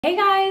Hey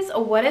guys,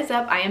 what is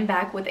up? I am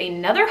back with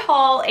another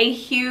haul, a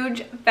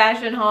huge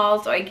fashion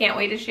haul, so I can't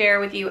wait to share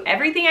with you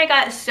everything I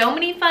got. So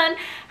many fun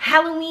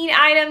Halloween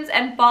items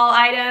and fall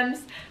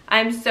items.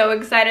 I'm so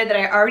excited that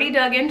I already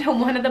dug into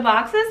one of the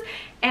boxes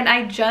and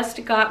I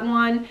just got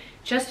one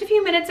just a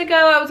few minutes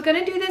ago. I was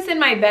gonna do this in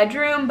my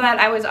bedroom, but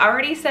I was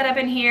already set up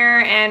in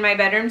here and my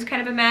bedroom's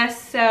kind of a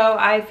mess, so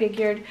I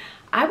figured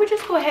I would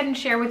just go ahead and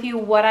share with you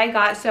what I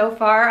got so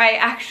far. I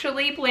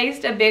actually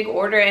placed a big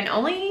order and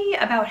only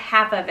about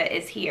half of it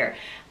is here.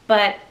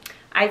 But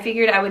I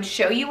figured I would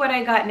show you what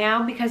I got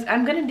now because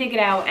I'm gonna dig it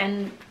out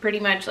and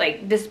pretty much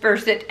like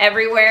disperse it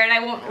everywhere and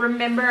I won't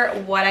remember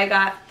what I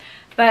got.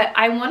 But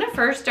I wanna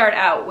first start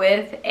out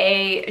with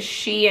a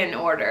Shein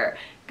order.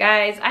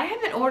 Guys, I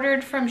haven't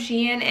ordered from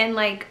Shein in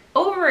like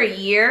over a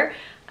year.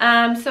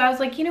 So I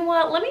was like, you know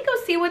what, let me go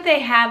see what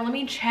they have, let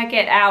me check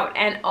it out,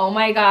 and oh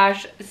my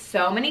gosh,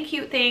 so many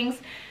cute things.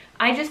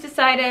 I just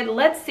decided,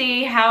 let's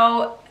see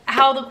how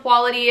the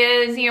quality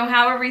is, you know,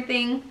 how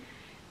everything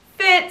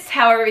fits,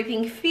 how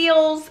everything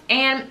feels,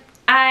 and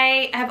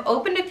I have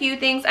opened a few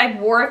things. I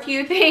wore a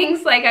few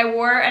things, like I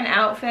wore an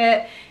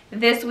outfit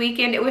this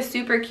weekend. It was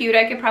super cute.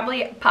 I could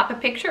probably pop a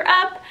picture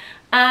up,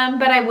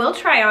 but I will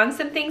try on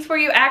some things for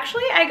you.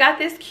 Actually, I got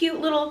this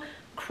cute little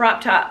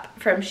crop top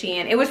from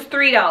Shein. It was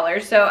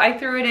 $3, so I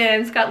threw it in.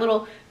 It's got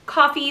little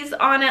coffees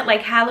on it,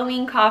 like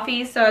Halloween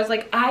coffees, so I was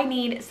like, I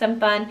need some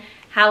fun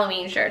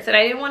Halloween shirts, and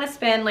I didn't want to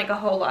spend like a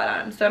whole lot on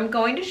them, so I'm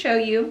going to show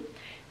you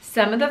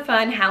some of the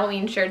fun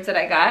Halloween shirts that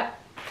I got,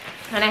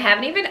 and I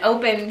haven't even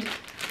opened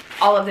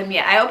all of them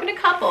yet. I opened a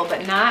couple,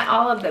 but not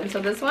all of them, so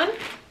this one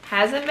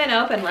hasn't been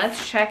opened.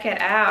 Let's check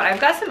it out.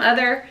 I've got some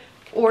other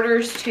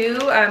orders too.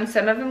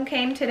 Some of them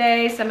came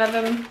today, some of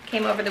them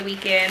came over the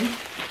weekend.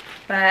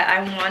 But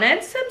I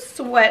wanted some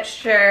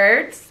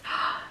sweatshirts.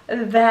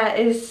 That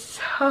is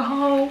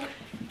so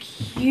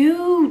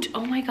cute.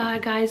 Oh my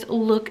god, guys,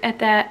 look at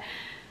that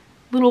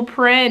little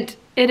print.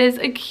 It is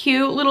a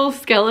cute little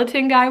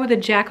skeleton guy with a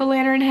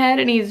jack-o'-lantern head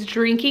and he's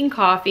drinking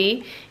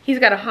coffee. He's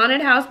got a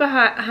haunted house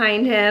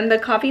behind him. The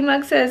coffee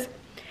mug says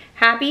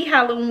Happy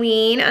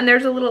Halloween and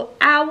there's a little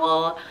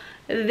owl.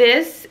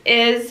 This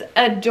is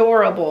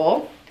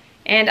adorable.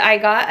 And I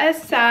got a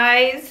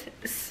size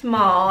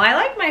small. I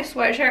like my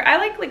sweatshirt. I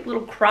like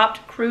little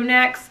cropped crew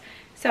necks.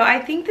 So I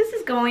think this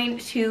is going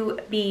to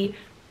be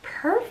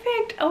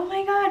perfect. Oh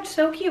my god,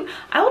 so cute.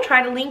 I will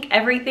try to link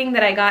everything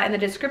that I got in the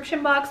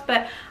description box,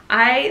 but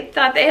I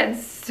thought they had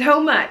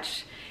so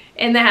much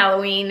in the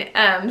Halloween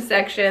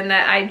section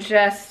that I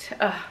just,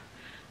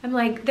 I'm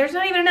like, there's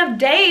not even enough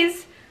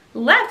days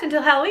left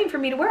until Halloween for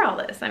me to wear all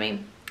this. I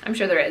mean, I'm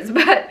sure there is,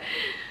 but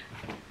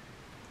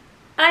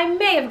I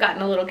may have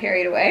gotten a little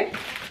carried away.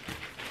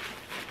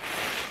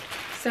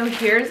 So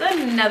here's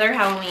another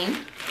Halloween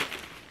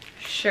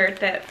shirt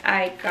that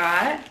I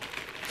got.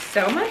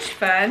 So much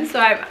fun. So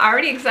I'm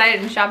already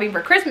excited and shopping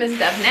for Christmas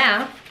stuff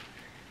now.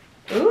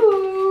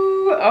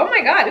 Ooh, oh my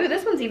god. Ooh,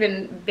 this one's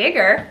even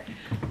bigger.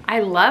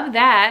 I love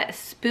that.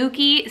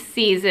 Spooky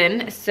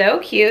season. So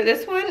cute.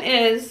 This one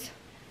is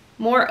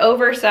more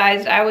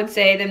oversized, I would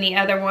say, than the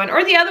other one.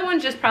 Or the other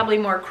one's just probably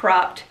more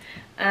cropped.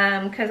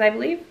 Because I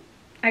believe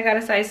I got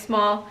a size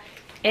small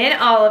in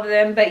all of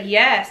them, but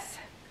yes,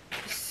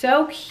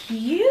 so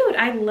cute.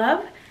 I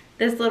love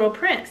this little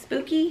print.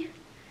 Spooky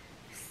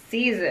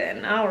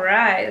season. All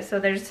right, so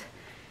there's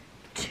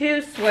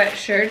two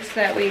sweatshirts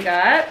that we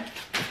got.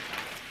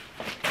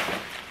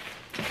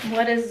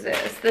 What is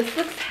this? This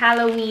looks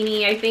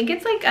Halloween-y. I think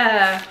it's like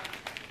a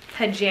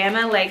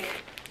pajama, like,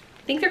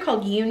 I think they're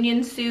called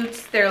union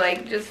suits. They're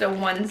like just a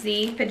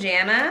onesie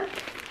pajama.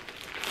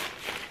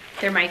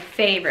 They're my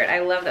favorite.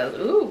 I love those.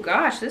 Ooh,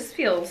 gosh, this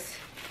feels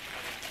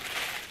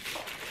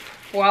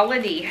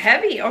quality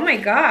heavy. Oh my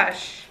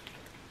gosh.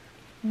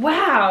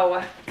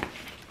 Wow.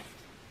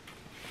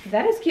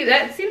 That is cute.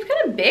 That seems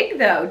kind of big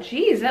though.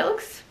 Jeez, that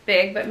looks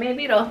big, but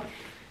maybe it'll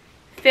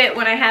fit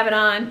when I have it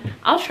on.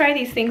 I'll try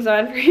these things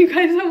on for you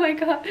guys. Oh my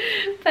god.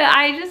 But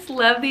I just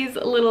love these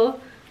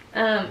little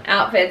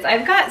outfits.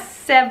 I've got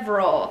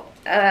several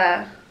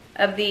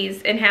of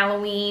these in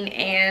Halloween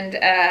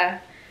and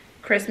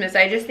Christmas.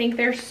 I just think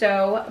they're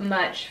so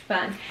much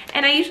fun.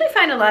 And I usually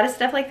find a lot of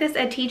stuff like this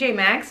at TJ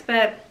Maxx,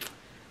 but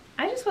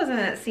I just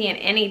wasn't seeing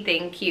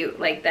anything cute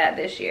like that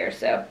this year.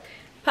 So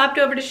popped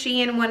over to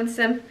Shein, wanted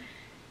some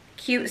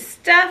cute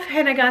stuff,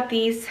 and I got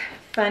these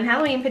fun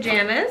Halloween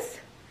pajamas.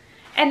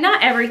 And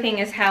not everything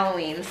is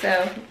Halloween,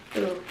 so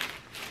ooh,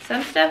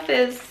 some stuff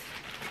is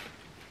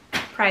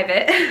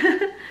private.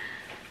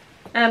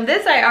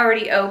 This I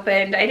already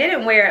opened. I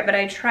didn't wear it, but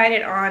I tried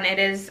it on. It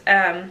is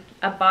a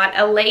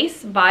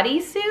lace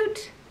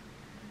bodysuit.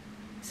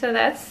 So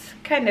that's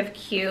kind of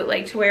cute,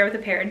 like to wear with a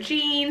pair of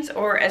jeans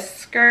or a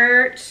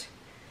skirt.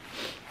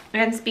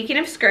 And speaking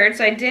of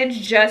skirts, I did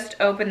just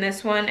open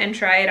this one and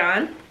try it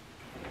on.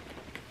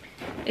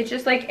 It's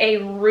just like a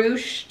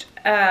ruched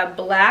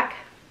black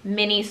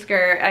mini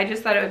skirt. I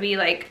just thought it would be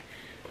like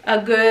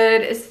a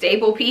good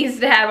staple piece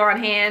to have on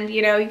hand.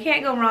 You know, you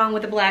can't go wrong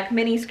with a black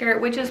mini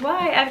skirt, which is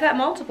why I've got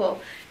multiple.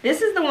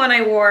 This is the one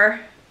I wore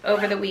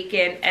over the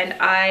weekend and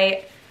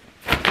I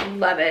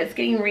love it. It's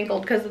getting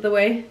wrinkled because of the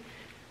way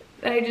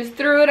that I just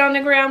threw it on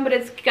the ground, but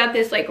it's got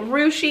this like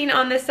ruching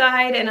on the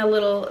side and a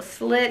little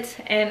slit,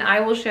 and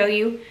I will show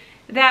you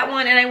that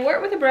one. And I wore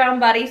it with a brown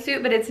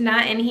bodysuit, but it's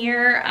not in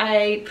here.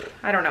 I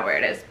don't know where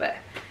it is, but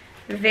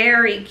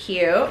very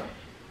cute.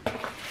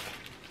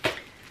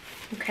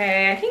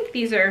 Okay, I think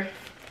these are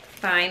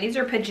fine. These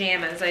are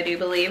pajamas, I do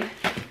believe.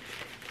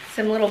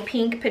 Some little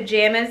pink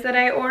pajamas that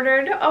I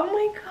ordered. Oh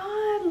my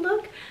God,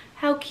 look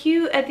how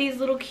cute at these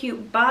little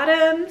cute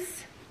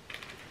bottoms.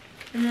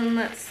 And then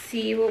let's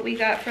see what we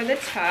got for the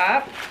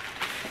top.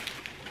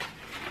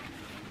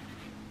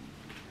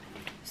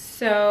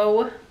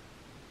 So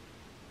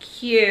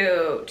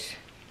cute.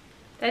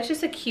 That's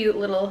just a cute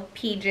little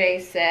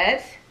PJ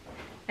set.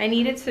 I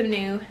needed some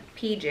new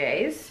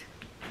PJs.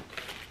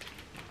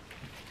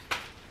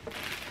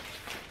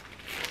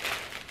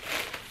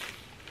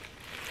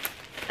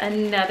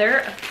 Another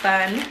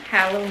fun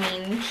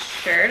Halloween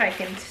shirt I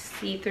can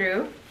see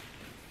through.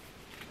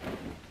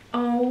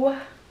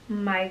 Oh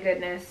my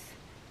goodness.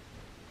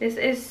 This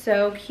is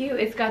so cute.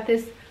 It's got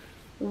this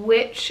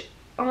witch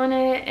on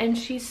it and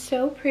she's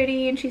so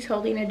pretty and she's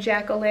holding a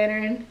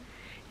jack-o'-lantern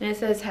and it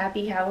says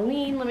Happy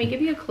Halloween. Let me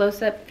give you a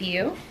close-up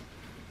view.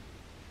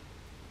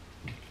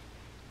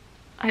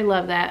 I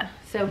love that.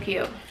 So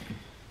cute.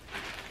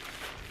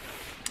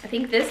 I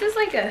think this is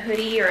like a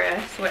hoodie or a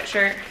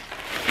sweatshirt.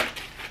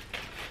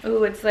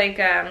 Ooh, it's like,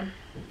 I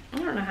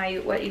don't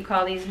know what you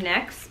call these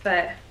necks,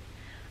 but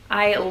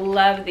I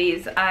love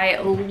these. I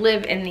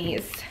live in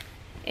these.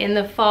 In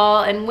the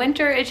fall and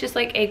winter, it's just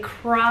like a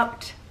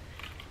cropped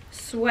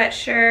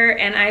sweatshirt,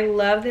 and I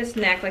love this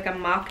neck, like a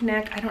mock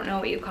neck. I don't know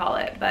what you call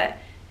it, but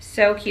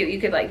so cute. You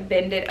could like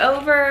bend it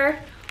over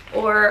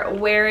or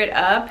wear it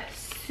up.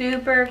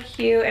 Super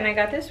cute. And I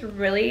got this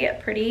really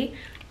pretty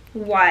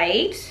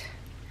white.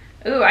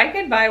 Ooh, I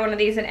could buy one of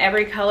these in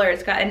every color.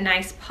 It's got a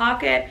nice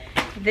pocket.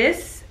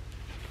 This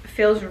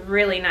feels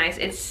really nice.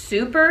 It's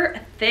super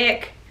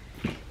thick.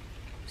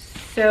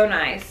 So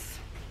nice.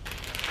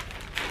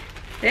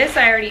 This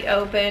I already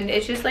opened.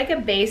 It's just like a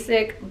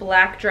basic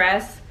black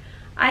dress.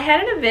 I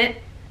had an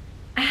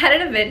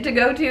event to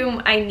go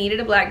to. I needed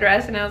a black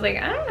dress and I was like,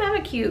 I don't have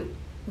a cute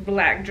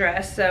black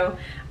dress. So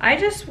I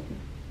just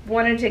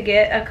wanted to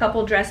get a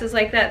couple dresses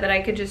like that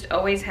I could just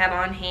always have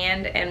on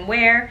hand and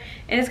wear.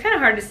 And it's kind of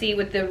hard to see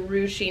with the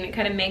ruching. It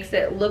kind of makes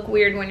it look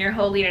weird when you're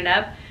holding it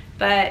up.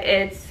 But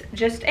it's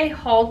just a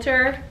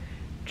halter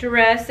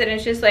dress and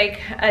it's just like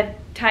a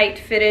tight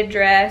fitted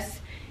dress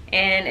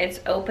and it's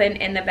open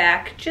in the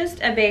back. Just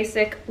a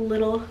basic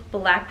little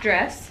black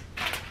dress.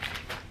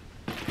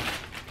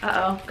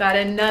 Uh-oh, got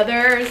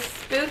another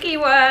spooky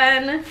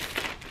one.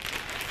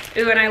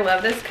 Ooh, and I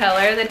love this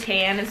color. The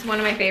tan is one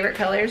of my favorite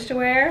colors to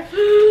wear.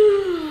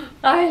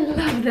 I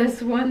love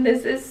this one.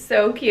 This is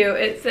so cute.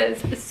 It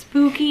says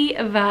spooky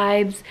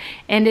vibes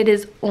and it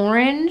is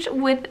orange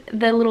with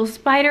the little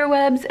spider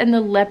webs and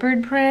the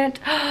leopard print.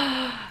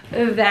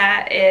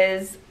 That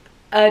is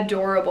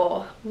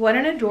adorable. What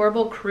an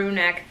adorable crew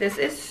neck. This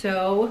is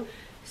so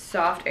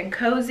soft and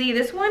cozy.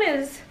 This one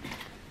is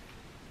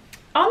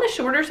on the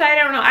shorter side.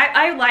 I don't know.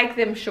 I like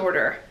them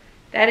shorter.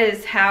 That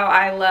is how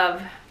I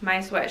love my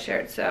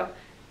sweatshirt. So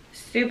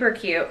super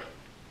cute.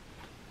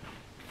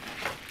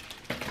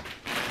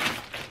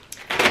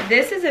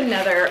 This is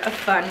another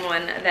fun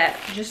one that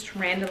just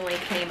randomly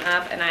came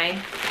up and I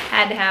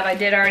had to have. I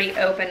did already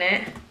open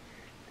it.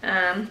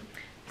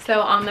 So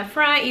on the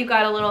front you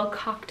got a little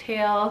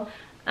cocktail,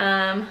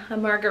 a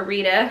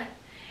margarita,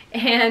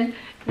 and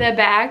the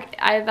back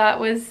I thought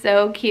was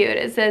so cute.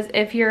 It says,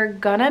 if you're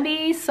gonna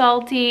be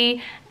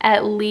salty,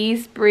 at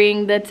least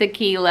bring the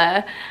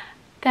tequila.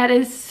 That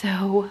is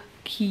so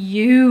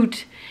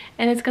cute.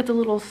 And it's got the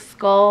little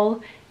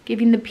skull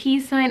giving the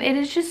peace sign. It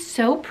is just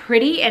so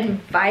pretty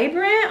and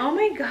vibrant. Oh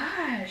my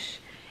gosh.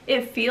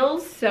 It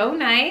feels so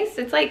nice.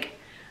 It's like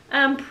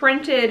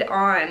printed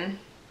on.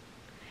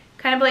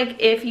 Kind of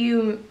like if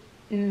you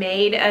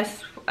made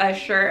a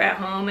shirt at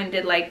home and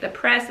did like the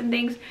press and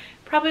things.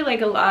 Probably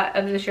like a lot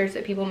of the shirts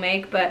that people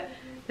make, but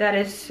that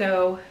is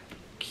so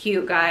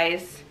cute,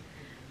 guys.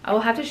 I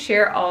will have to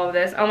share all of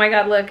this. Oh my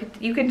god, look,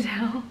 you can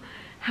tell.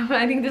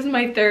 I think this is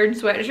my third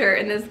sweatshirt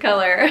in this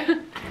color.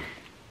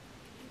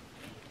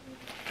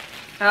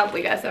 Oh,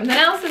 we got something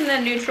else in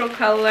the neutral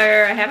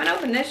color. I haven't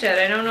opened this yet.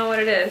 I don't know what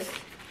it is.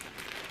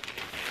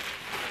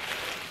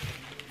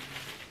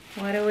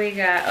 What do we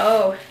got?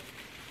 Oh,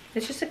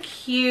 it's just a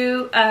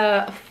cute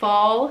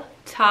fall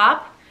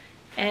top.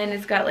 And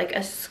it's got like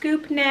a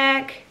scoop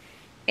neck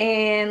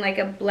and like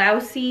a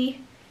blousey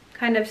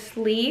kind of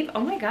sleeve.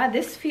 Oh my god,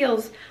 this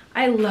feels,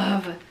 I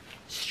love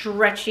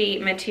stretchy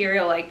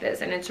material like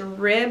this, and it's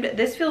ribbed.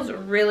 This feels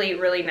really,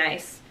 really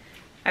nice.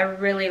 I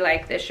really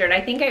like this shirt. I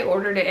think I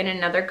ordered it in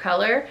another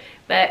color,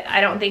 but I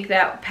don't think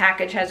that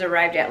package has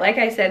arrived yet. Like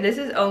I said, this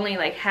is only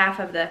like half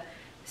of the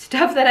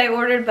stuff that I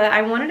ordered, but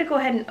I wanted to go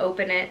ahead and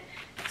open it.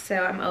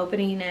 So I'm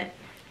opening it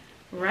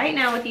right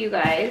now with you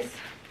guys.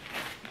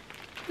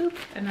 Oop,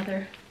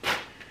 another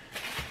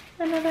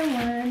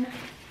one.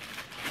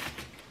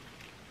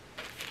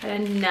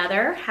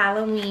 Another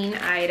Halloween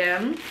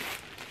item.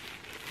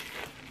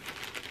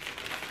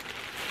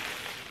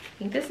 I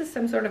think this is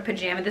some sort of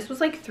pajama. This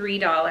was like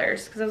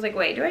 $3 because I was like,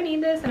 wait, do I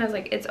need this? And I was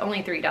like, it's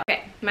only $3.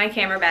 Okay, my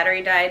camera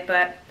battery died,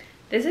 but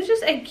this is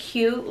just a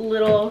cute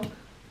little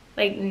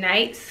like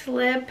night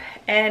slip,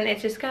 and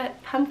it's just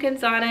got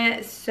pumpkins on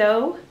it.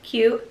 So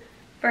cute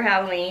for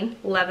Halloween.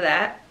 Love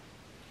that.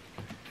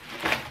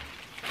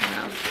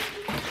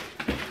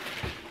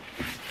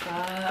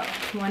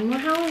 One more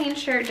Halloween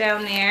shirt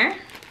down there.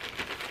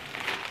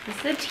 This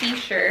is a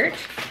t-shirt.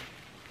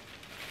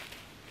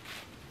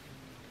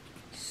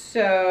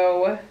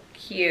 So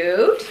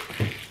cute.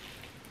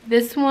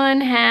 This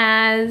one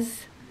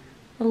has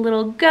a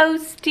little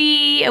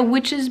ghosty, a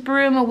witch's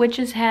broom, a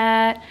witch's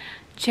hat,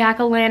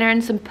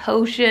 jack-o'-lantern, some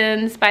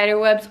potions, spider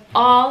webs,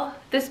 all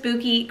the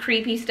spooky,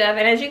 creepy stuff.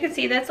 And as you can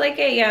see, that's like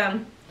a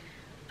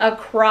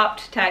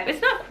cropped type.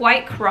 It's not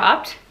quite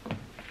cropped,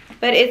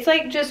 but it's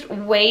like just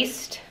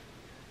waist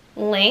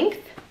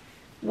length,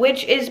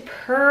 which is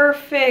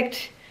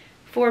perfect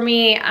for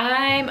me.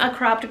 I'm a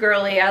cropped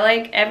girly. I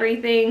like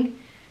everything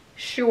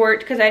short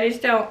because I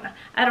just don't,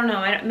 I don't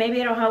know, maybe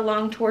I don't have a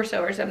long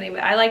torso or something,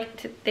 but I like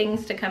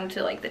things to come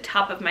to like the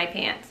top of my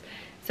pants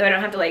so I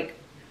don't have to like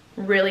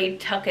really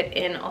tuck it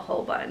in a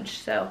whole bunch.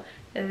 So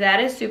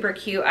that is super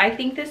cute. I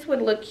think this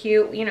would look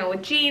cute, you know,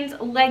 with jeans,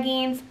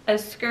 leggings, a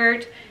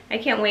skirt. I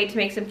can't wait to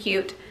make some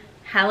cute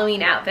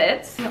Halloween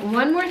outfits.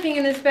 One more thing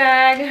in this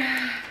bag.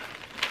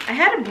 I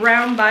had a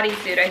brown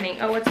bodysuit, I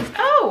think. Oh, what's this?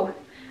 Oh,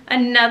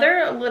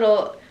 another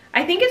little,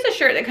 I think it's a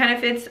shirt that kind of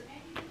fits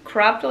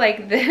cropped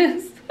like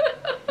this.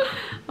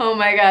 Oh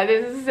my god,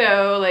 this is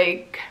so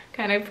like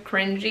kind of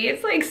cringy.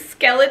 It's like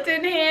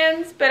skeleton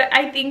hands, but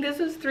I think this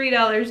was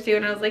 $3 too,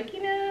 and I was like,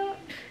 you know,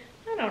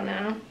 I don't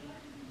know.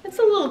 It's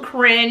a little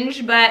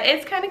cringe, but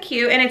it's kind of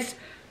cute, and it's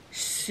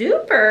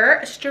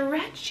super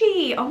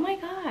stretchy. Oh my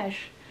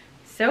gosh.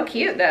 So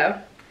cute though.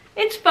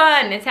 It's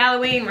fun. It's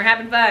Halloween. We're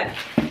having fun.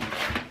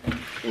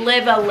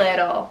 Live a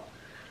little.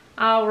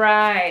 All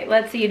right,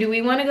 let's see. Do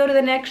we want to go to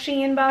the next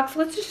Shein box?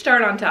 Let's just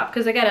start on top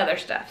because I got other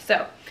stuff.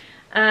 So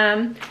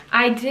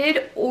I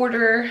did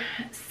order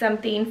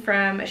something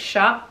from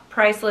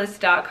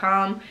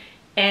shoppriceless.com,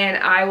 and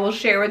I will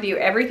share with you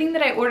everything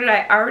that I ordered.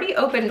 I already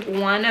opened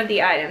one of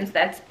the items.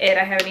 That's it.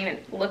 I haven't even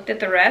looked at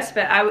the rest,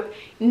 but I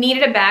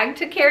needed a bag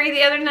to carry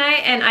the other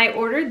night, and I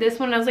ordered this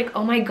one. I was like,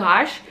 oh my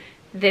gosh,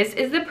 this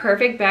is the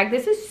perfect bag.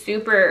 This is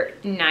super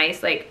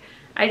nice. Like,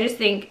 I just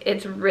think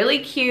it's really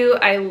cute.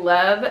 I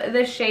love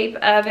the shape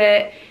of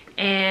it,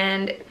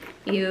 and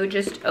you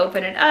just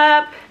open it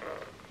up,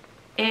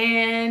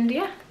 and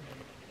yeah,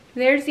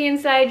 there's the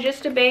inside.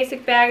 Just a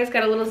basic bag. It's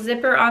got a little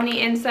zipper on the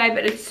inside,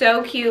 but it's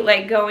so cute.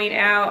 Like going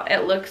out,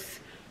 it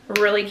looks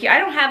really cute. I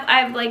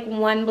have like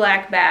one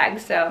black bag,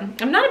 so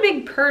I'm not a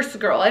big purse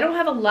girl. I don't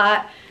have a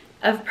lot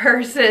of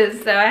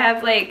purses, so I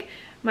have like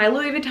my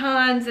Louis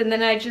Vuittons, and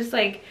then I just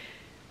like,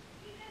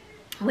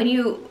 when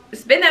you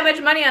spend that much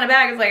money on a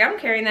bag, it's like I'm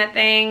carrying that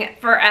thing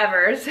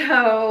forever.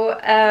 So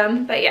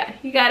but yeah,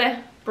 you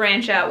gotta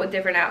branch out with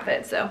different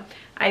outfits. So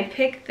I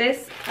picked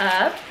this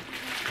up.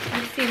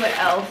 Let's see what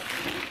else.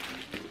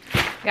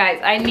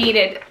 Guys, I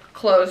needed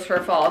clothes for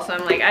fall, so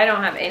I'm like, I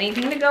don't have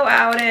anything to go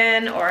out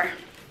in or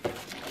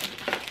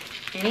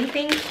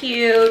anything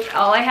cute.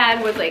 All I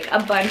had was like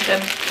a bunch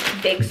of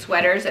big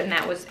sweaters, and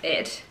that was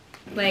it.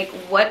 Like,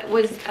 what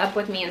was up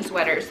with me in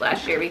sweaters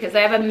last year? Because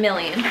I have a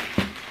million.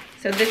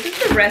 So this is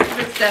the rest of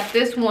the stuff.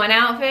 This one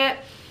outfit,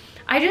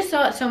 I just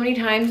saw it so many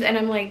times, and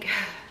I'm like,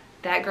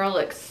 that girl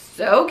looks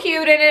so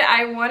cute in it.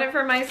 I want it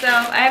for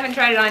myself. I haven't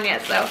tried it on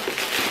yet, so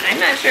I'm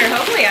not sure.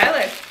 Hopefully I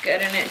look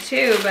good in it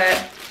too,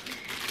 but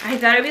I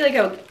thought it'd be like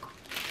a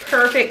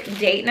perfect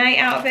date night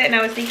outfit, and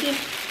I was thinking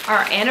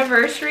our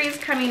anniversary is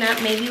coming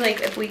up. Maybe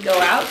like if we go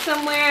out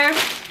somewhere,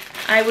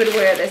 I would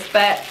wear this,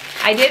 but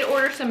I did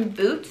order some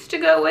boots to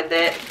go with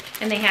it,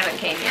 and they haven't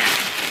came yet.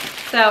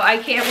 So I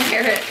can't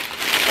wear it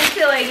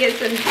until I get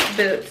some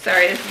boots.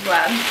 Sorry, this is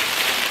loud.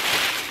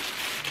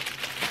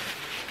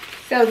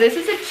 So this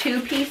is a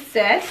two-piece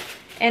set,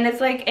 and it's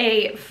like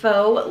a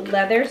faux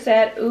leather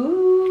set.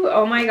 Ooh,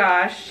 oh my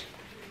gosh.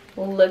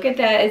 Look at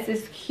that. It's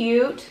this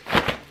cute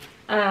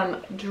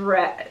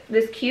dress,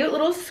 this cute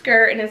little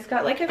skirt, and it's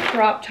got like a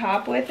crop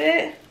top with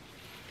it.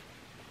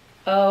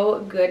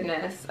 Oh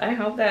goodness. I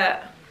hope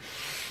that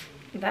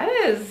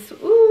is,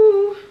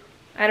 ooh,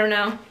 I don't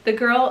know. The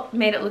girl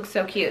made it look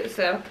so cute,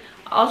 so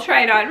I'll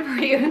try it on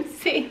for you and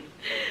see.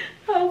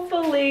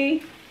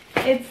 Hopefully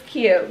it's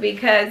cute,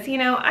 because, you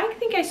know, I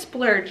think I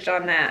splurged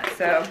on that.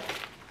 So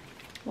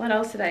what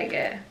else did I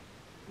get?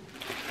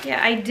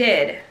 Yeah, I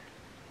did.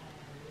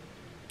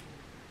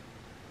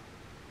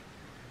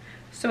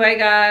 So I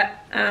got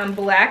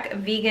black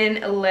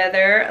vegan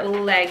leather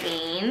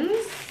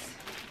leggings.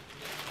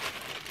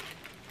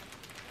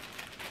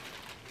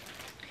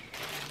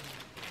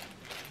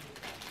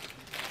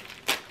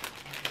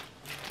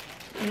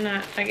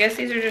 I guess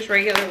these are just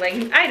regular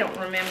leggings. I don't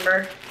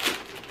remember.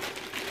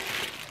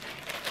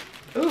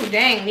 Ooh,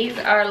 dang, these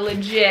are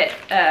legit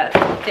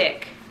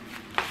thick.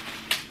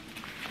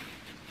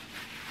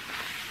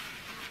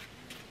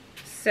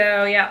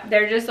 So yeah,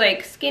 they're just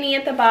like skinny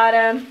at the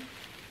bottom.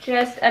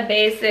 Just a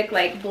basic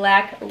like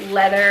black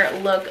leather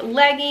look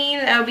legging.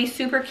 That would be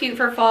super cute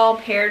for fall,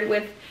 paired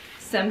with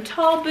some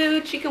tall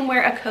boots. You can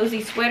wear a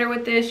cozy sweater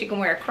with this. You can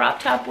wear a crop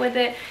top with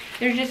it.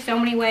 There's just so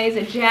many ways,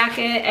 a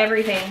jacket,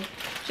 everything.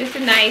 Just a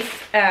nice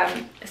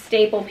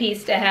staple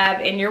piece to have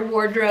in your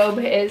wardrobe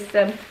is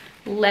some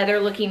leather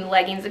looking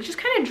leggings. It just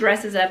kind of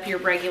dresses up your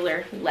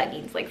regular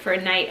leggings, like for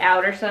a night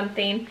out or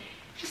something.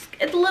 Just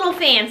it's a little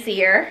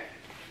fancier.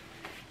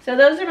 So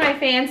those are my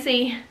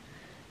fancy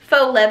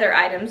faux leather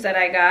items that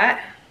I got.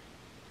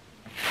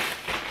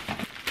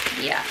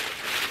 Yeah.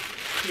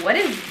 What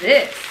is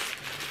this?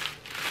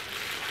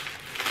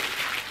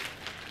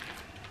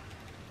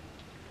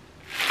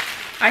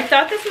 I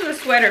thought this was a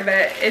sweater,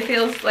 but it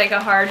feels like a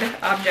hard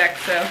object,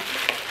 so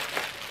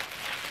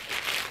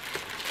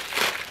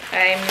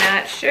I'm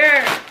not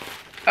sure.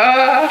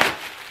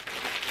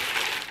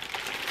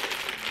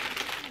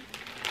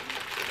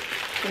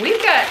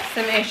 We've got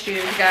some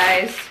issues,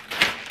 guys.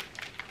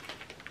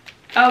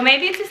 Oh,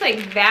 maybe it's just like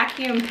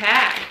vacuum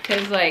packed,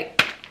 because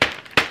like,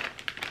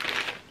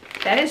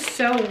 that is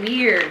so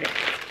weird.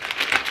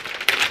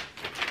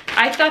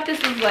 I thought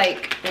this was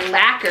like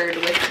lacquered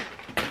with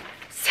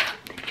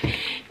something.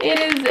 It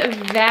is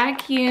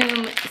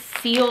vacuum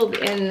sealed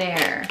in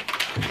there.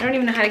 I don't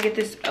even know how to get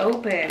this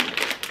open.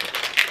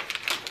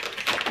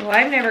 Well,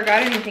 I've never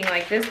got anything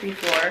like this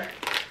before.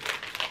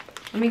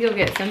 Let me go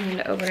get something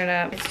to open it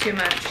up. It's too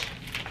much.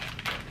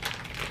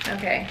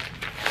 Okay.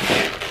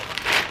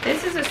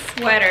 This is a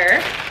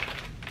sweater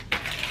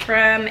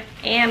from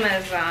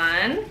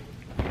Amazon.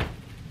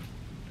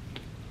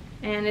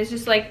 And it's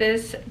just like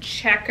this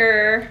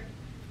checker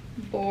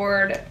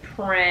board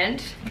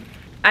print.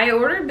 I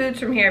ordered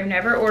boots from here. I've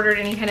never ordered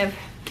any kind of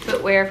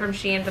footwear from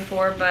Shein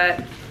before,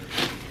 but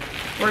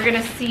we're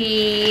gonna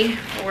see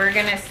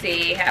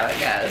how it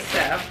goes.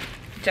 So,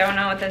 don't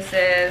know what this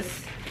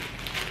is.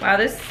 Wow,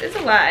 this is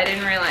a lot. I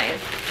didn't realize.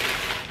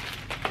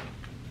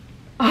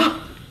 Oh.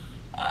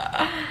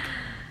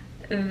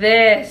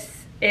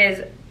 This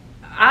is,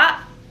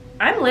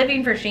 I'm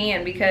living for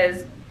Shein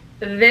because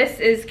this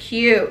is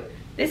cute.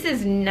 This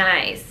is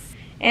nice.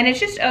 And it's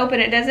just open.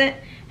 It doesn't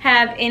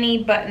have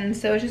any buttons.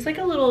 So it's just like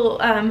a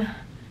little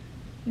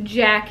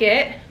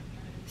jacket.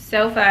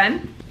 So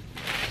fun.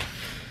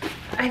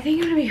 I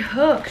think I'm gonna be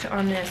hooked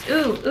on this.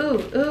 Ooh, ooh,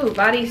 ooh,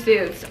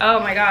 bodysuits. Oh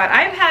my God.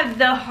 I've had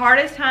the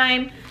hardest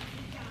time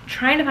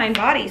trying to find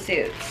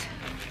bodysuits.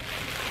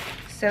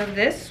 So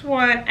this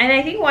one, and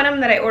I think one of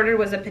them that I ordered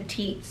was a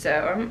petite, so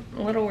I'm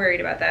a little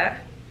worried about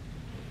that.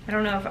 I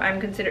don't know if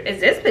I'm considered, is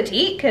this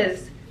petite?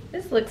 Because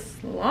this looks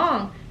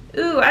long.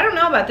 Ooh, I don't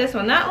know about this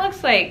one. That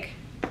looks like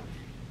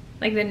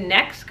the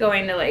neck's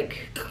going to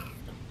like,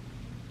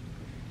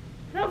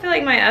 I don't feel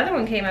like my other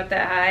one came up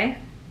that high.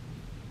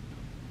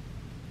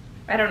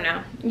 I don't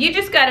know. You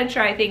just gotta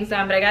try things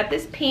on, but I got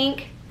this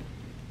pink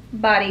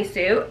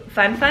bodysuit.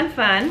 Fun, fun,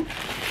 fun.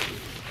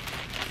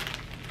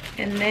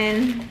 And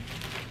then,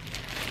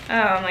 oh,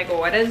 I'm like, well,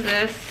 what is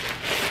this?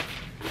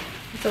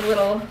 It's a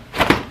little,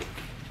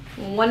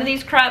 one of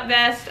these crop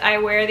vests. I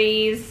wear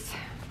these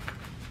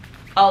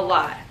a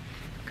lot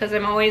because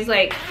I'm always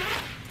like,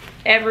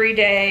 every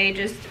day,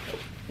 just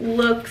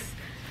looks,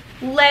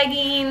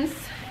 leggings.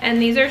 And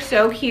these are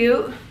so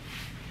cute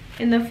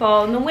in the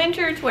fall and the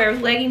winter to wear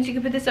with leggings. You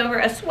can put this over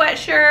a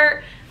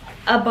sweatshirt,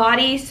 a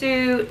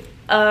bodysuit,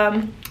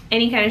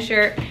 any kind of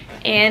shirt,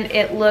 and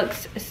it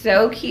looks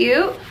so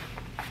cute.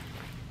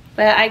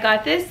 But I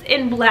got this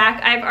in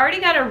black. I've already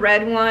got a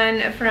red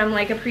one from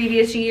like a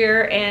previous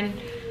year and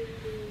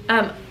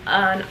an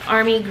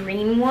army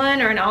green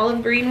one or an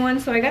olive green one.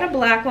 So I got a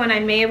black one. I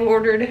may have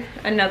ordered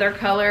another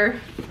color.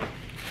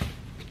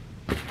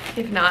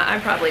 If not, I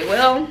probably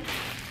will.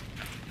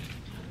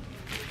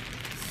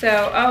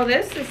 So, oh,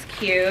 this is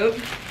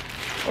cute.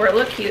 Or it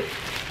looked cute.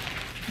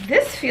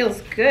 This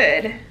feels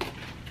good.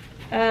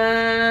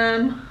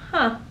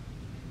 Huh.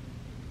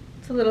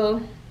 It's a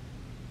little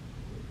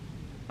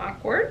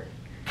awkward,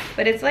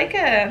 but it's like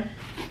a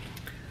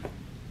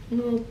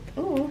little,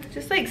 ooh,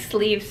 just like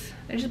sleeves.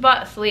 I just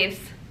bought sleeves.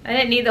 I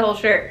didn't need the whole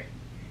shirt,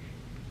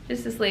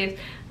 just the sleeves.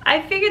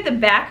 I figured the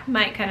back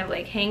might kind of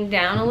like hang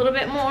down a little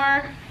bit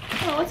more.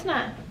 Oh, it's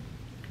not.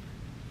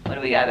 What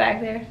do we got back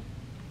there?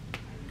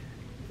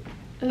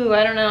 Ooh,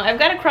 I don't know. I've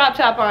got a crop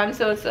top on,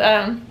 so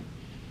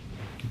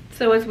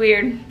it's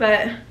weird,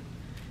 but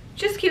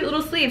just cute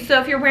little sleeves.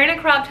 So if you're wearing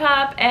a crop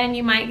top and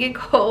you might get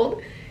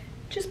cold,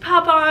 just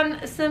pop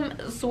on some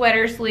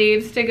sweater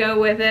sleeves to go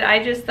with it.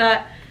 I just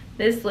thought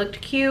this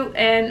looked cute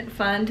and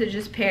fun to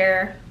just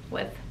pair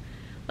with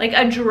like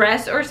a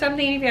dress or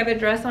something. If you have a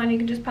dress on, you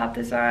can just pop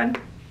this on.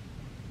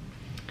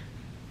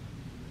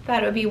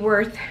 Thought it would be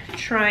worth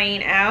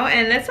trying out.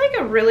 And that's like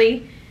a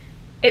really,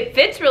 it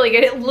fits really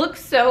good. It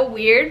looks so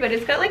weird, but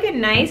it's got like a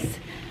nice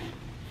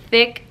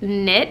thick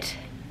knit.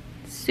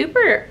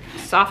 Super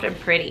soft and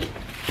pretty.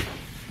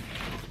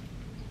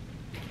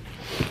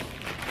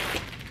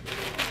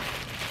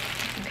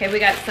 Okay, we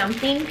got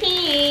something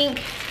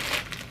pink.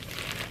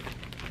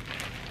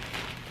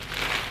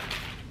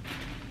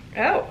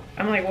 Oh,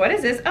 I'm like, what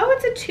is this? Oh,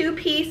 it's a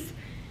 2-piece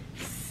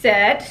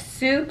set.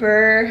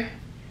 Super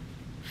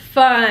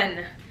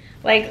fun.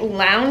 Like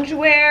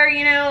loungewear,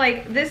 you know,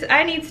 like this.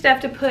 I need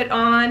stuff to put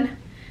on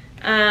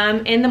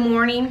in the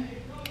morning,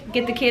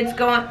 get the kids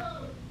going.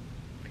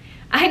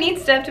 I need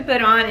stuff to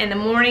put on in the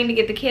morning to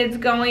get the kids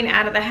going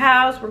out of the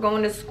house. We're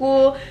going to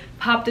school.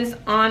 Pop this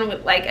on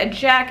with like a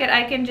jacket.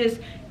 I can just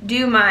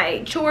do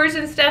my chores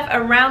and stuff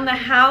around the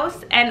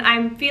house, and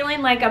I'm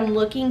feeling like I'm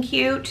looking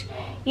cute.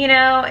 You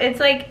know, it's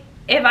like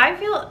if I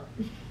feel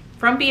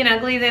frumpy and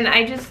ugly, then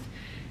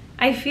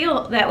I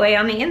feel that way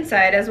on the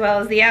inside as well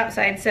as the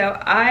outside. So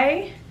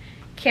I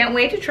can't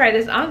wait to try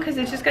this on because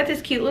it's just got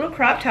this cute little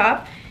crop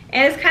top,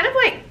 and it's kind of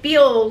like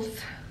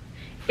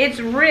it's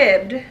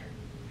ribbed.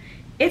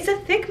 It's a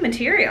thick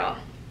material.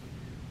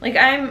 Like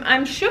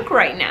I'm shook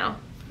right now.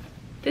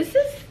 If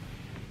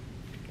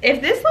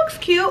this looks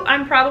cute,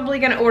 I'm probably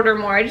gonna order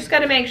more. I just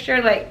gotta make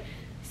sure, like,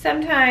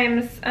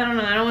 sometimes, I don't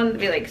know, I don't want it to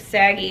be like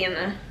saggy in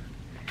the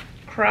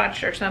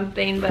crotch or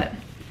something, but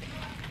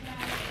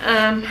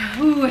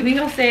ooh, I think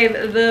I'll save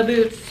the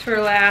boots for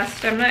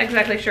last. I'm not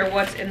exactly sure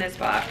what's in this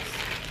box.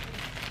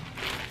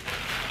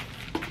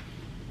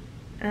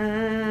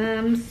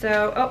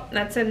 So, oh,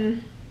 that's a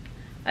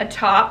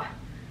top.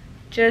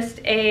 Just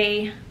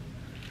a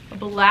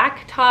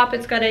black top.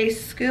 It's got a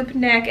scoop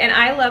neck, and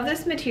I love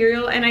this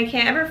material, and I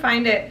can't ever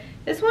find it.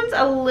 This one's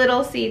a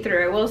little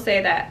see-through, I will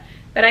say that,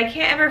 but I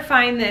can't ever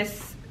find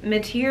this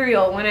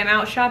material when I'm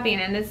out shopping,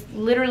 and it's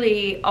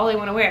literally all I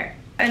want to wear.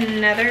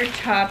 Another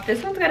top.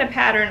 This one's got a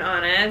pattern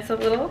on it. It's a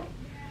little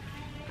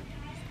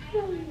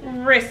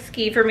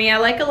risky for me. I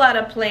like a lot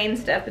of plain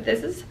stuff, but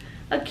this is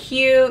a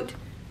cute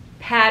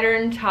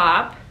pattern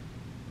top.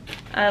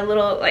 A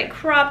little like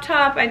crop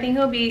top. I think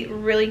it'll be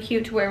really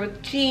cute to wear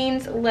with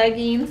jeans,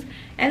 leggings,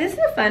 and this is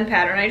a fun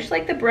pattern. I just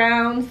like the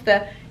browns,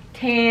 the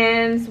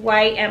tans,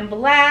 white and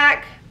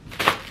black.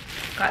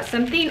 Got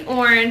something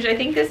orange. I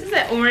think this is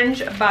an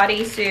orange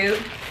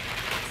bodysuit.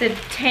 It's a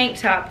tank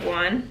top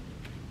one.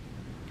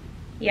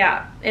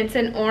 Yeah, it's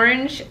an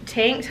orange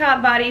tank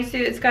top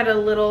bodysuit. It's got a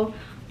little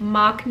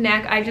mock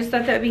neck. I just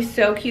thought that would be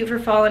so cute for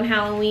fall and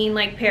Halloween,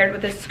 like paired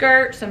with a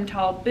skirt, some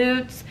tall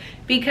boots,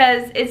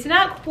 because it's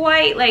not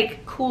quite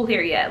like cool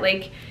here yet.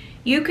 Like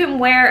you can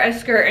wear a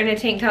skirt and a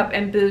tank top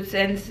and boots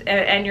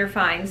and you're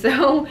fine.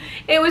 So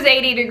it was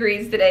 80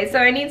 degrees today, so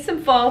I need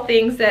some fall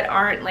things that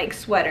aren't like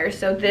sweaters.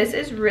 So this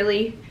is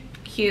really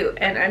cute,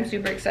 and I'm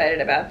super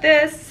excited about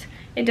this.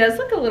 It does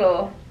look a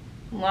little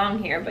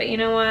long here, but you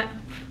know what?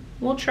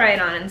 We'll try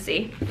it on and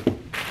see.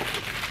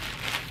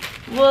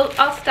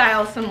 I'll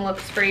style some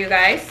looks for you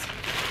guys.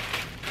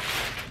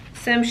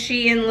 Some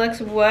Shein looks.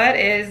 What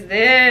is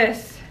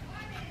this?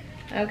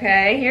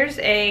 Okay, here's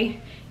a,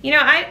 you know,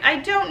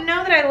 I don't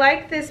know that I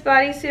like this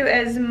bodysuit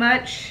as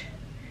much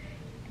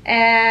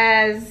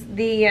as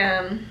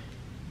the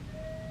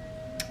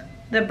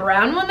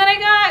brown one that I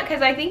got,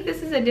 because I think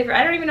this is a different,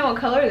 I don't even know what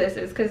color this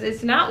is, because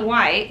it's not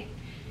white.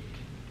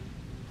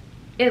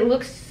 It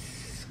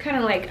looks kind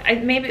of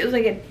like, maybe it was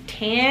like a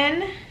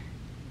tan,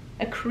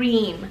 a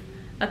cream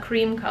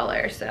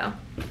color. So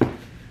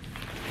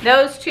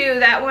those two,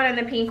 that one and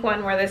the pink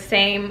one, were the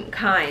same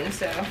kind.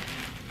 So,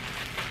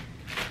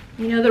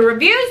 you know, the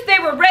reviews, they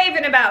were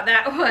raving about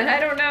that one.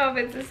 I don't know if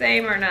it's the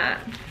same or not.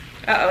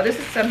 Uh-oh, this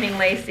is something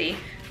lacy.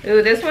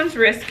 Ooh, this one's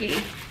risky.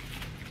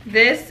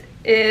 This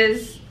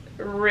is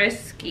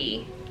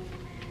risky.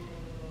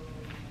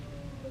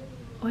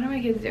 What are my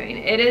kids doing?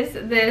 It is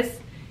this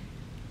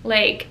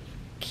like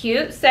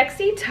cute,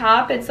 sexy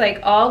top. It's like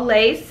all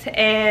lace,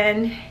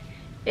 and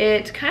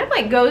it kind of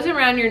like goes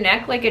around your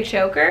neck like a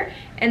choker,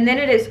 and then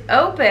it is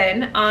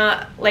open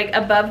like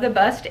above the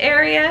bust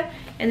area,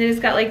 and then it's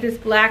got like this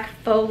black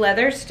faux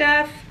leather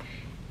stuff,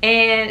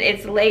 and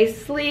it's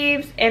lace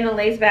sleeves and a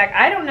lace back.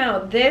 I don't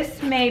know,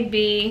 this may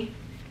be,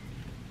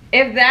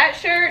 if that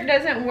shirt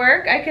doesn't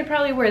work, I could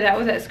probably wear that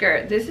with that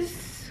skirt. This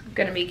is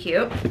gonna be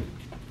cute.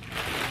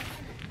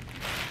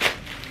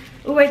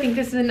 Ooh, I think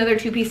this is another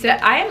two-piece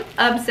set. I am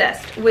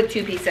obsessed with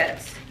two-piece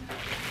sets.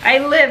 I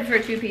live for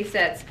two-piece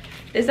sets.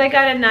 This, I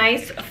got a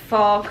nice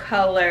fall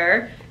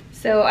color.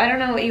 So I don't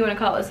know what you want to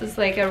call this. It's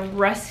like a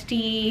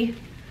rusty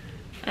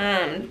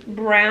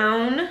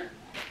brown.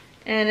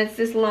 And it's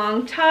this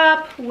long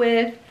top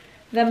with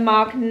the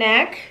mock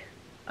neck.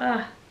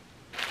 I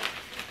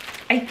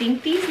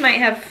think these might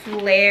have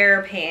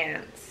flare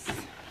pants.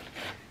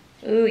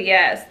 Ooh,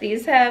 yes.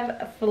 These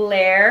have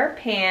flare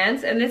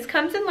pants. And this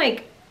comes in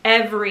like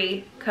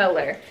every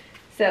color.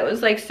 So it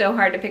was like so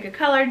hard to pick a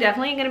color.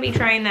 Definitely gonna be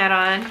trying that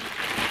on.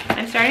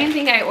 I'm starting to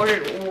think I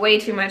ordered way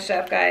too much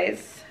stuff,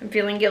 guys. I'm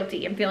feeling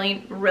guilty. I'm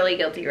feeling really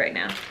guilty right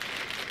now.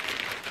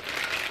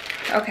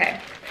 Okay,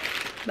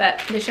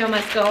 but the show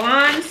must go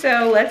on.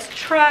 So let's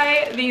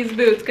try these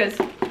boots, because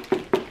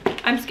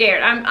I'm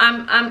scared.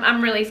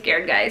 I'm really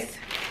scared, guys.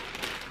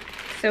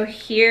 So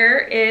here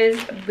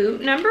is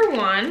boot number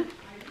one.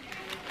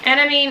 And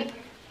I mean,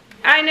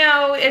 I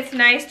know it's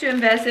nice to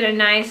invest in a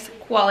nice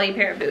quality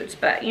pair of boots,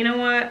 but you know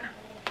what?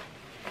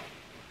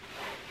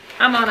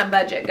 I'm on a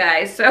budget,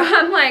 guys. So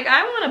I'm like,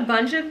 I want a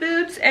bunch of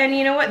boots. And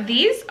you know what?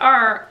 These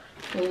are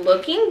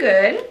looking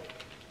good.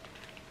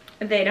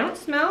 They don't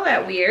smell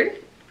that weird.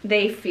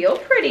 They feel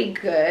pretty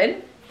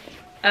good.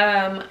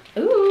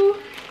 Ooh,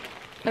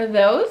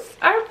 those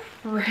are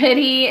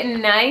pretty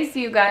nice,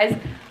 you guys.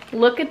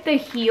 Look at the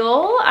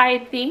heel.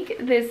 I think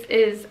this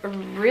is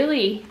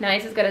really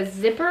nice. It's got a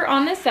zipper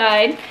on the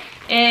side.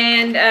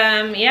 And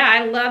yeah,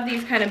 I love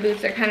these kind of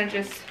boots that kind of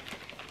just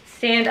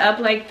stand up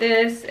like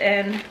this,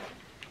 and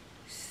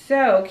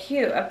so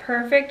cute. A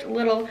perfect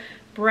little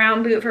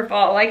brown boot for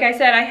fall. Like I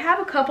said, I have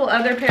a couple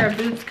other pair of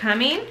boots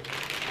coming,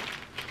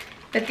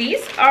 but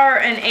these are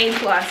an A+.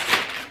 I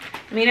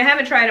mean, I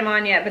haven't tried them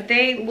on yet, but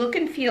they look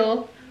and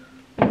feel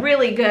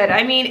really good.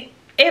 I mean,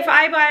 if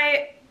I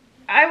buy,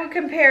 I would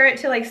compare it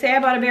to, like, say I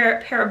bought a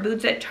pair of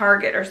boots at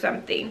Target or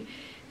something.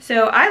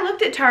 So I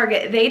looked at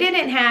Target. They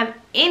didn't have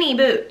any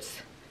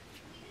boots.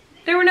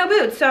 There were no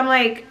boots. So I'm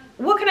like,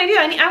 what can I do?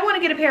 I want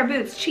to get a pair of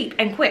boots cheap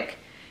and quick.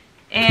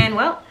 And,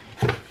 well,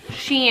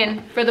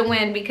 Shein for the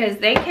win, because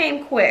they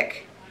came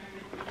quick.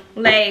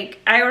 Like,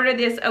 I ordered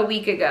this a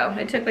week ago.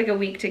 It took like a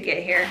week to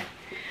get here.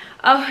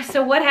 Oh,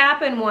 so what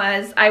happened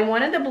was I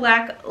wanted the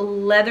black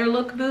leather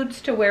look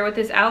boots to wear with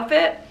this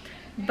outfit,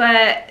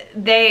 but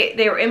they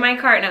were in my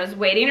cart and I was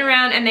waiting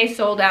around and they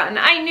sold out. And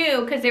I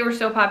knew, because they were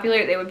so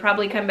popular, they would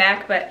probably come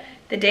back. But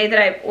the day that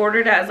I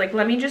ordered, I was like,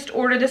 let me just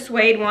order the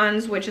suede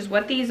ones, which is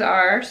what these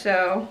are.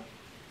 So,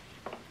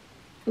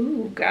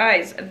 ooh,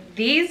 guys,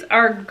 these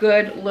are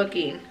good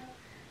looking.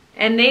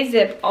 And they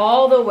zip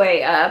all the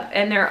way up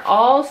and they're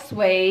all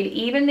suede,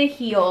 even the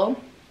heel.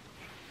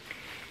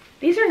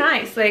 These are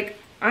nice. Like,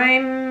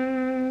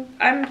 I'm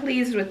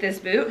pleased with this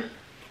boot.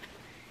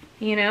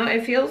 You know,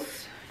 it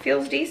feels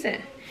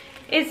decent.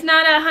 It's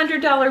not a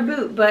 $100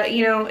 boot, but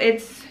you know,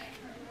 it's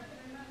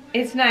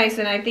nice,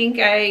 and I think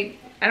I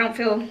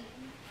feel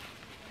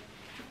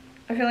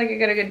like I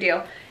got a good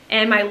deal.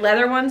 And my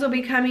leather ones will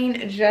be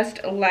coming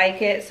just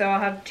like it, so I'll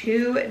have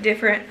two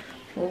different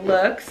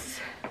looks.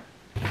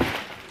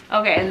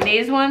 Okay, and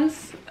these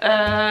ones,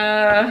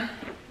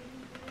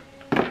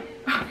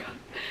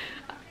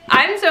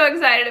 I'm so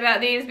excited about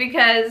these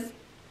because,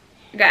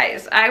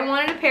 guys, I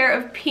wanted a pair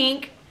of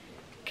pink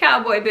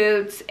cowboy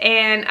boots,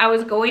 and I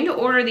was going to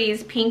order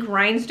these pink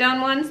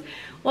rhinestone ones.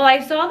 Well, I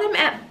saw them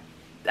at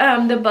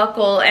the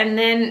Buckle, and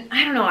then,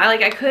 I don't know,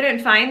 I couldn't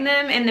find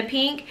them in the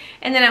pink,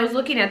 and then I was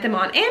looking at them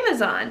on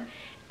Amazon,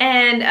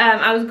 and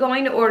I was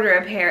going to order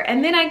a pair,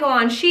 and then I go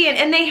on Shein,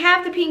 and they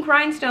have the pink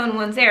rhinestone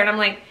ones there, and I'm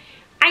like,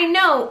 I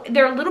know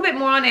they're a little bit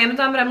more on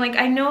Amazon, but I'm like,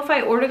 I know if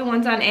I order the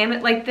ones on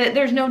Amazon, like,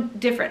 there's no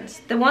difference.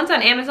 The ones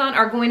on Amazon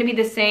are going to be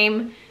the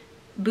same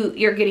boot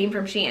you're getting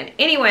from Shein.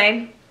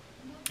 Anyway,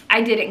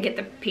 I didn't get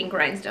the pink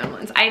rhinestone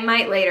ones. I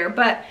might later,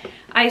 but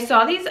I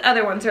saw these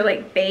other ones. They're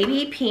like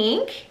baby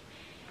pink,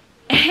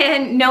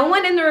 and no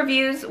one in the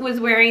reviews was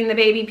wearing the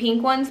baby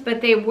pink ones,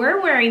 but they were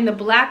wearing the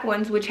black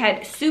ones, which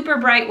had super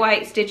bright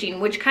white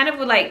stitching, which kind of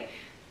would like,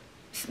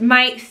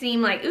 might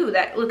seem like, ooh,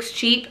 that looks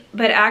cheap,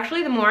 but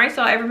actually the more I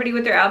saw everybody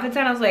with their outfits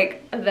on, I was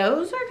like,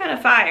 those are kind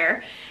of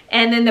fire.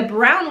 And then the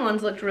brown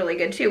ones looked really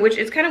good too, which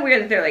is kind of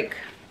weird that they're like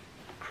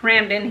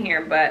crammed in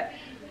here, but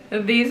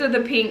these are the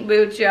pink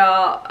boots,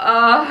 y'all.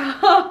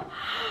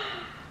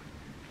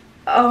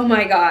 Oh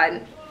my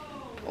god,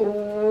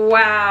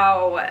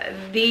 wow,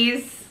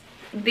 these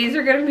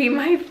are gonna be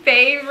my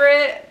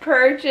favorite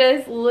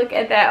purchase. Look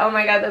at that. Oh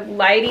my god, the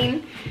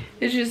lighting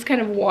is just kind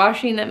of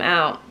washing them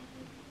out.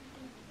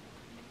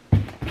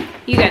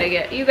 You gotta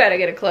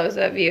get a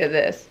close-up view of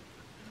this.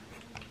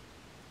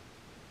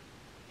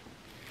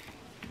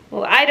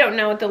 Well, I don't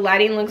know what the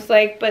lighting looks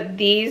like, but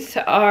these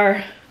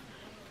are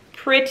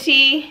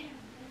pretty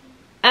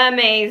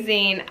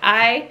amazing.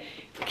 I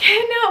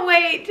cannot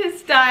wait to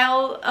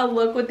style a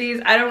look with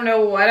these. I don't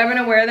know what I'm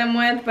gonna wear them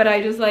with, but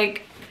I just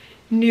like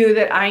knew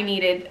that I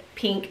needed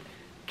pink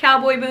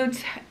cowboy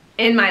boots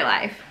in my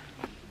life.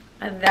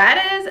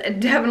 That is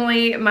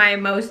definitely my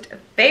most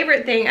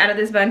favorite thing out of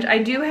this bunch. I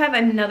do have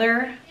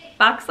another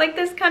box like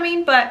this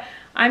coming, but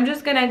I'm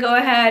just gonna go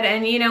ahead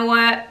and, you know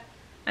what,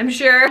 I'm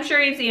sure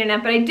you've seen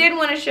enough, but I did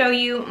want to show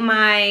you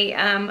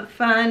my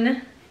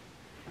fun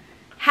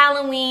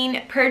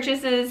Halloween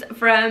purchases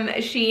from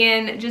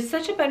Shein. Just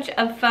such a bunch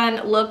of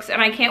fun looks,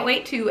 and I can't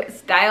wait to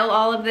style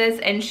all of this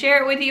and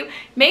share it with you.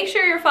 Make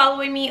sure you're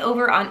following me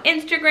over on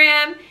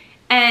Instagram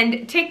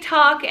and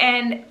TikTok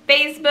and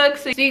Facebook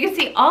so you can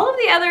see all of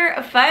the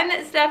other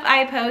fun stuff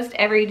I post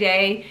every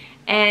day.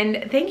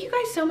 And thank you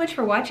guys so much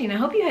for watching. I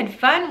hope you had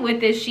fun with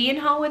this Shein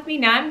haul with me.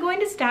 Now I'm going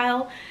to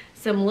style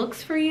some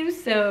looks for you,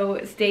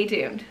 so stay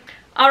tuned.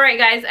 Alright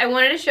guys, I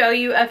wanted to show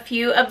you a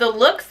few of the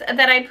looks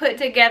that I put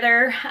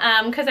together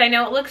because I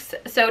know it looks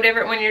so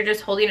different when you're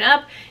just holding it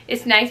up.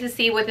 It's nice to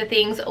see what the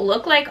things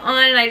look like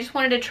on, and I just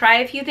wanted to try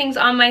a few things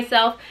on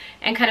myself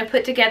and kind of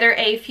put together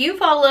a few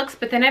fall looks,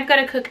 but then I've got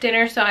to cook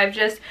dinner, so I've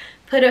just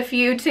put a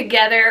few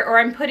together, or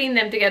I'm putting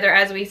them together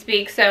as we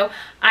speak. So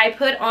I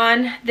put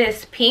on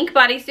this pink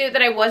bodysuit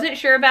that I wasn't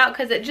sure about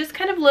because it just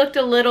kind of looked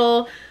a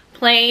little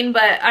plain,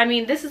 but I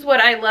mean, this is what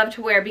I love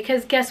to wear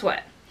because guess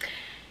what?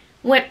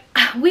 when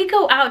we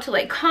go out to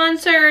like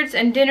concerts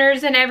and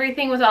dinners and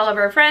everything with all of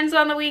our friends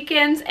on the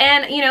weekends,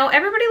 and you know,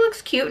 everybody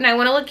looks cute and I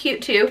want to look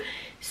cute too.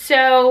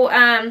 So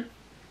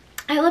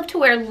I love to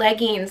wear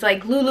leggings,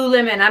 like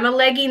Lululemon. I'm a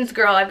leggings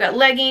girl. I've got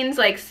leggings,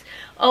 like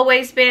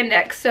always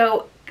spandex.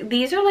 So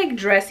these are like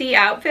dressy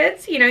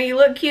outfits. You know, you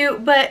look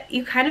cute, but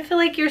you kind of feel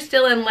like you're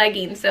still in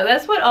leggings. So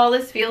that's what all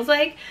this feels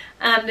like.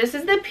 This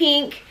is the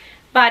pink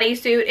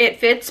bodysuit. It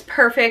fits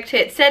perfect.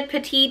 It said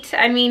petite.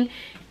 I mean,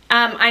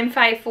 I'm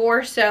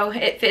 5'4", so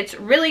it fits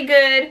really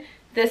good.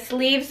 The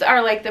sleeves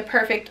are like the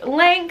perfect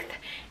length,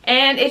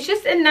 and it's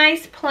just a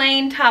nice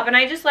plain top. And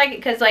I just like it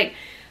because like,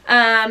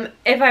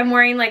 if I'm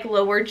wearing like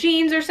lower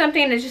jeans or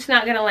something, it's just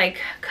not gonna like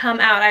come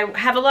out. I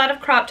have a lot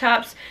of crop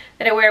tops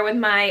that I wear with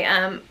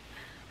my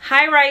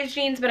high-rise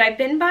jeans, but I've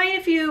been buying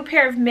a few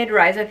pair of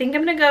mid-rise. I think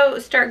I'm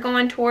gonna start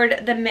going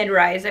toward the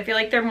mid-rise. I feel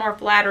like they're more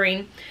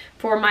flattering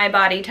for my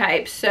body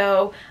type.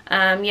 So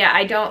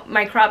yeah,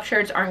 my crop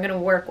shirts aren't gonna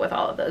work with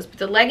all of those, but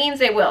the leggings,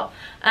 they will.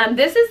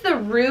 This is the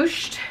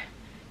ruched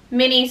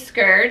mini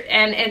skirt,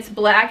 and it's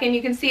black, and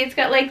you can see it's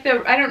got like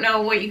the, I don't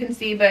know what you can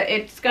see, but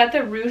it's got the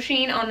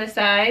ruching on the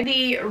side,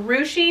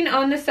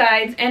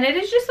 and it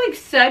is just like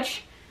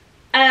such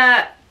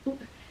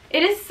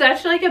it is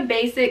such like a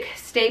basic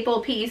staple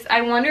piece.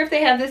 I wonder if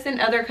they have this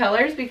in other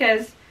colors,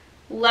 because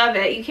love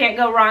it. You can't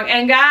go wrong.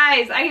 And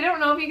guys, I don't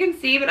know if you can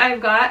see, but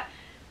I've got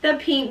the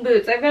pink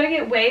boots. I've got to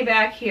get way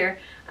back here.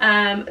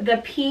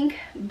 The pink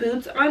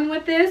boots on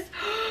with this.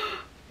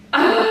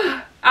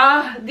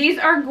 These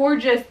are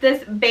gorgeous.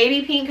 This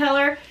baby pink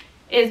color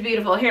is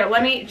beautiful. Here,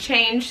 let me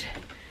change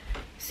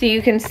so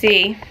you can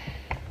see.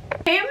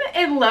 I'm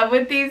in love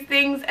with these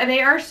things, and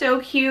they are so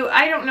cute.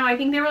 I don't know, I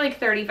think they were like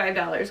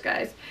 $35,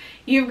 guys.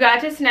 You've got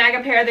to snag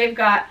a pair. They've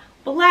got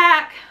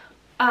black,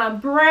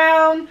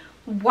 brown,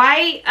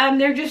 white.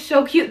 They're just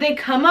so cute. They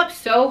come up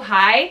so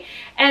high,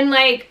 and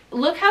like,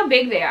 look how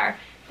big they are.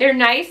 They're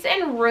nice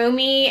and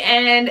roomy,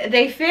 and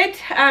they fit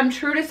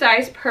true to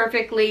size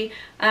perfectly.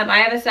 I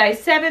have a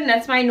size 7.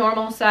 That's my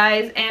normal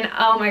size. And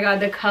oh my god,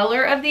 the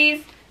color of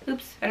these,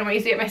 oops, I don't want you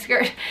to see it in my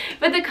skirt,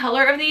 but the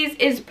color of these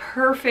is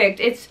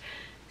perfect. It's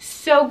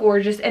so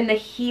gorgeous, and the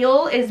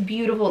heel is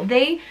beautiful.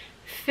 They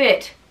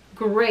fit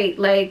great.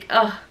 Like,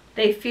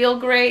 they feel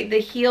great. The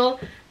heel,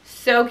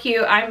 so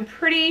cute. I'm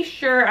pretty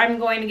sure I'm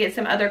going to get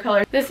some other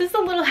colors. This is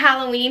the little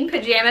Halloween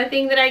pajama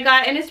thing that I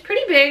got, and it's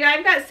pretty big.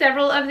 I've got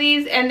several of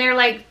these, and they're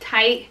like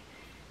tight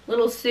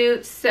little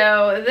suits.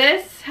 So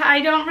this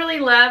I don't really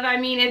love. I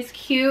mean, it's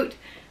cute,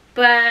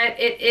 but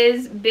it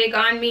is big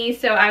on me,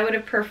 so I would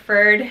have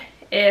preferred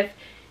if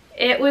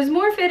it was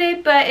more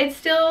fitted, but it's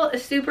still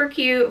super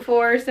cute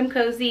for some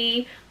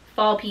cozy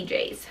fall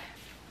PJs.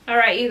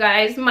 Alright, you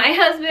guys, my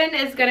husband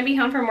is going to be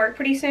home from work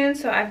pretty soon,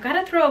 so I've got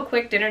to throw a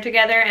quick dinner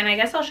together, and I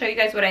guess I'll show you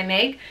guys what I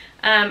make.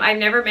 I've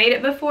never made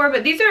it before,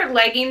 but these are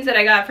leggings that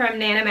I got from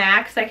Nana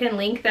Max. I can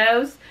link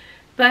those.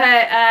 But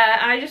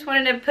I just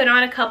wanted to put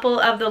on a couple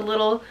of the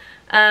little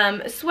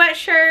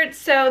sweatshirts.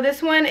 So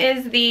this one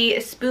is the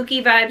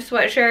Spooky Vibe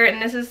sweatshirt,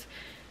 and this is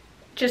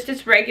just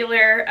its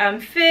regular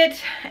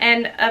fit.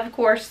 And of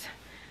course,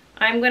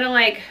 I'm going to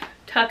like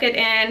tuck it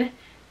in,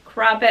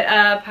 crop it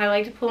up. I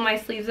like to pull my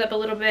sleeves up a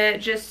little bit.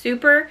 Just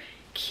super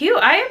cute.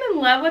 I am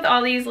in love with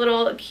all these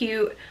little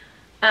cute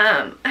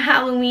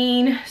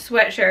Halloween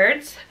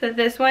sweatshirts. But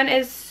this one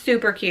is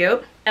super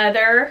cute.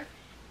 Another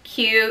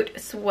cute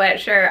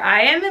sweatshirt.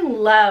 I am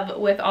in love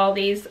with all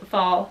these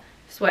fall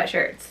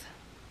sweatshirts.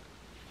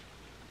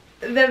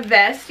 The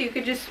vest you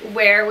could just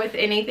wear with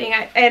anything.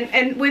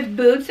 And with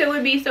boots it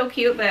would be so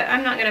cute, but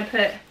I'm not going to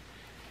put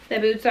the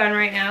boots on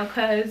right now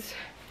because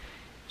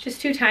just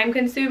too time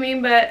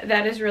consuming, but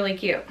that is really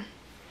cute.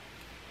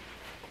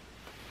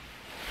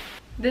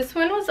 This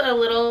one was a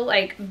little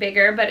like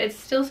bigger, but it's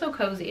still so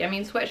cozy. I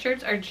mean,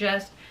 sweatshirts are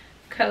just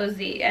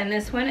cozy. And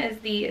this one is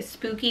the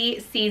Spooky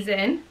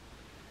Season.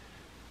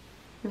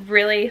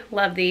 Really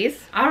love these.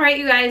 All right,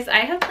 you guys, I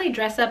have played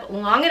dress up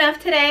long enough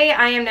today.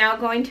 I am now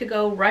going to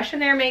go rush in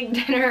there and make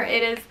dinner.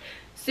 It is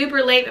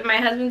super late, but my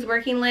husband's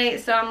working late,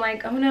 so I'm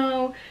like, oh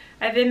no,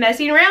 I've been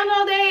messing around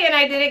all day and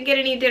I didn't get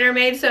any dinner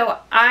made, so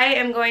I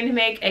am going to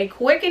make a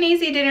quick and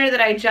easy dinner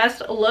that I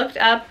just looked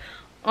up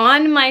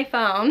on my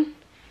phone,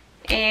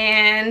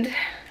 and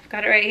I've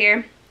got it right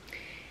here.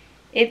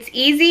 It's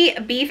easy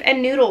beef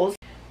and noodles.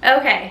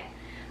 Okay,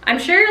 I'm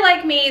sure you're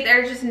like me,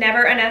 there's just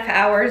never enough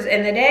hours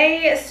in the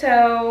day,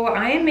 so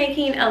I am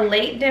making a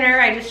late dinner.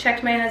 I just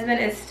checked my husband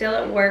is still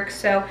at work,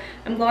 so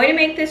I'm going to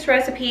make this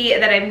recipe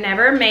that I've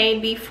never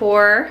made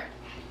before.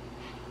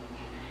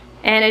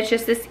 And it's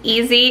just this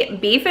easy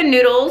beef and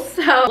noodles.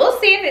 So we'll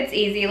see if it's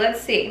easy.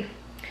 Let's see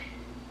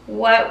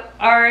what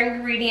our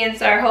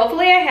ingredients are.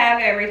 Hopefully I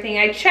have everything.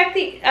 I checked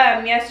the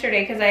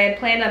yesterday because I had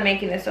planned on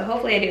making this, so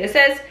hopefully I do. It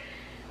says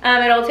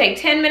it'll take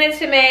 10 minutes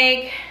to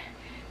make,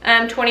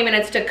 20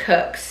 minutes to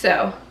cook.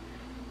 So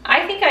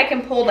I think I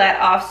can pull that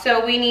off.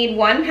 So we need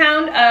 1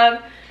 pound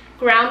of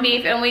ground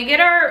beef, and we get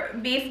our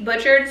beef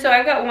butchered. So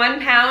I've got 1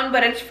 pound,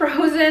 but it's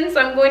frozen,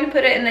 so I'm going to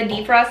put it in the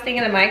defrosting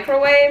in the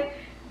microwave.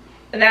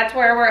 That's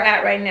where we're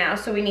at right now.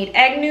 So we need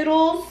egg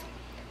noodles,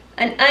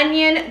 an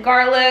onion,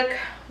 garlic,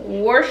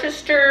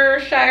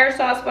 Worcestershire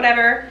sauce,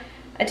 whatever,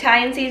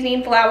 Italian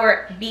seasoning,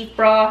 flour, beef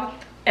broth,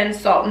 and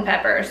salt and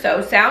pepper.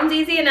 So sounds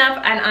easy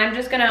enough, and I'm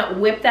just gonna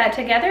whip that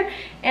together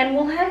and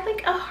we'll have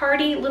like a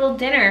hearty little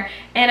dinner.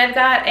 And I've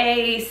got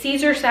a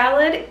Caesar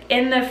salad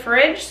in the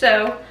fridge,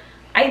 so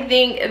I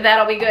think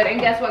that'll be good.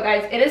 And guess what,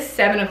 guys? It is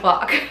 7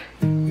 o'clock.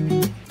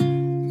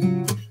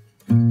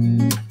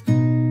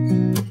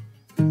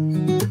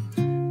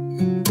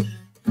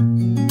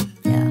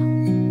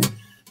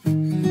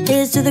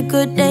 Here's to the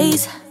good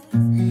days,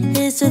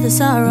 here's to the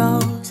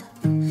sorrows.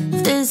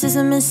 If this is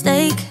a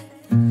mistake,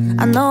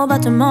 I know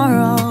about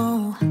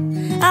tomorrow.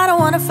 I don't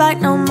wanna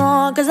fight no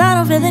more, cause I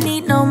don't feel the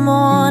need no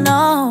more,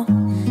 no.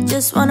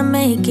 Just wanna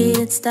make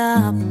it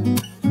stop.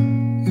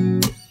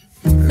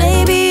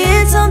 Maybe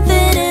it's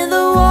something in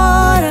the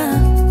water,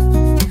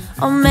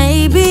 or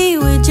maybe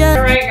we just...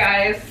 Alright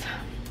guys,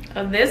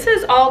 this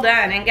is all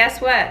done, and guess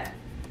what?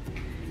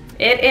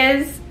 It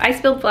is, I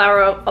spilled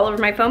flour all over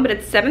my phone, but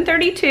it's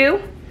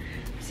 7:32.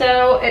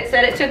 So it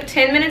said it took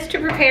 10 minutes to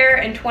prepare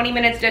and 20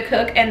 minutes to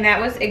cook, and that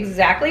was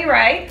exactly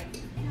right.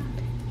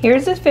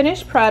 Here's the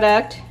finished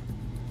product,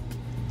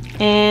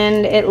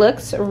 and it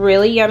looks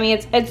really yummy.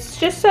 It's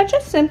just such a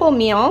simple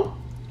meal,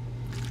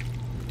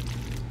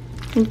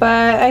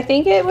 but I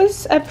think it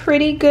was a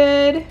pretty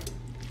good,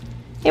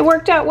 it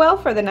worked out well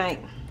for the night.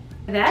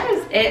 That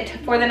is it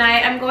for the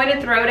night. I'm going to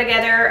throw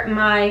together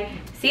my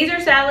Caesar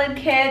salad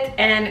kit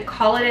and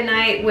call it a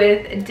night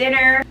with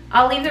dinner.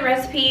 I'll leave the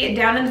recipe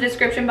down in the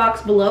description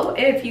box below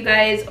if you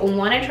guys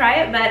want to try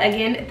it. But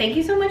again, thank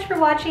you so much for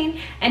watching,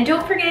 and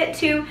don't forget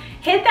to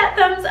hit that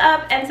thumbs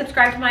up and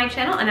subscribe to my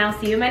channel, and I'll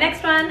see you in my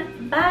next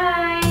one.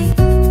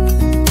 Bye.